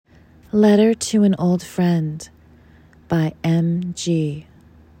Letter to an Old Friend by M.G.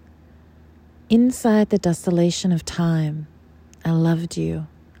 Inside the desolation of time, I loved you,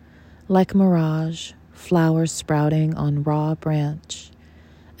 like mirage, flowers sprouting on raw branch,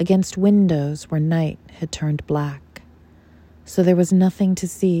 against windows where night had turned black. So there was nothing to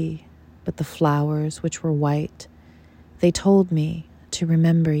see but the flowers which were white. They told me to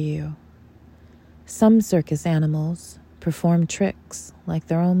remember you. Some circus animals perform tricks like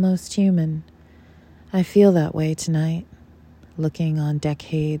they're almost human. I feel that way tonight, looking on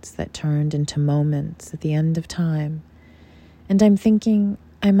decades that turned into moments at the end of time, and I'm thinking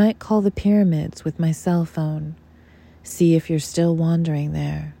I might call the pyramids with my cell phone, see if you're still wandering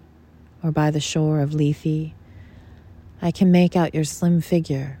there, or by the shore of Lethe. I can make out your slim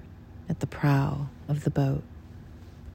figure at the prow of the boat.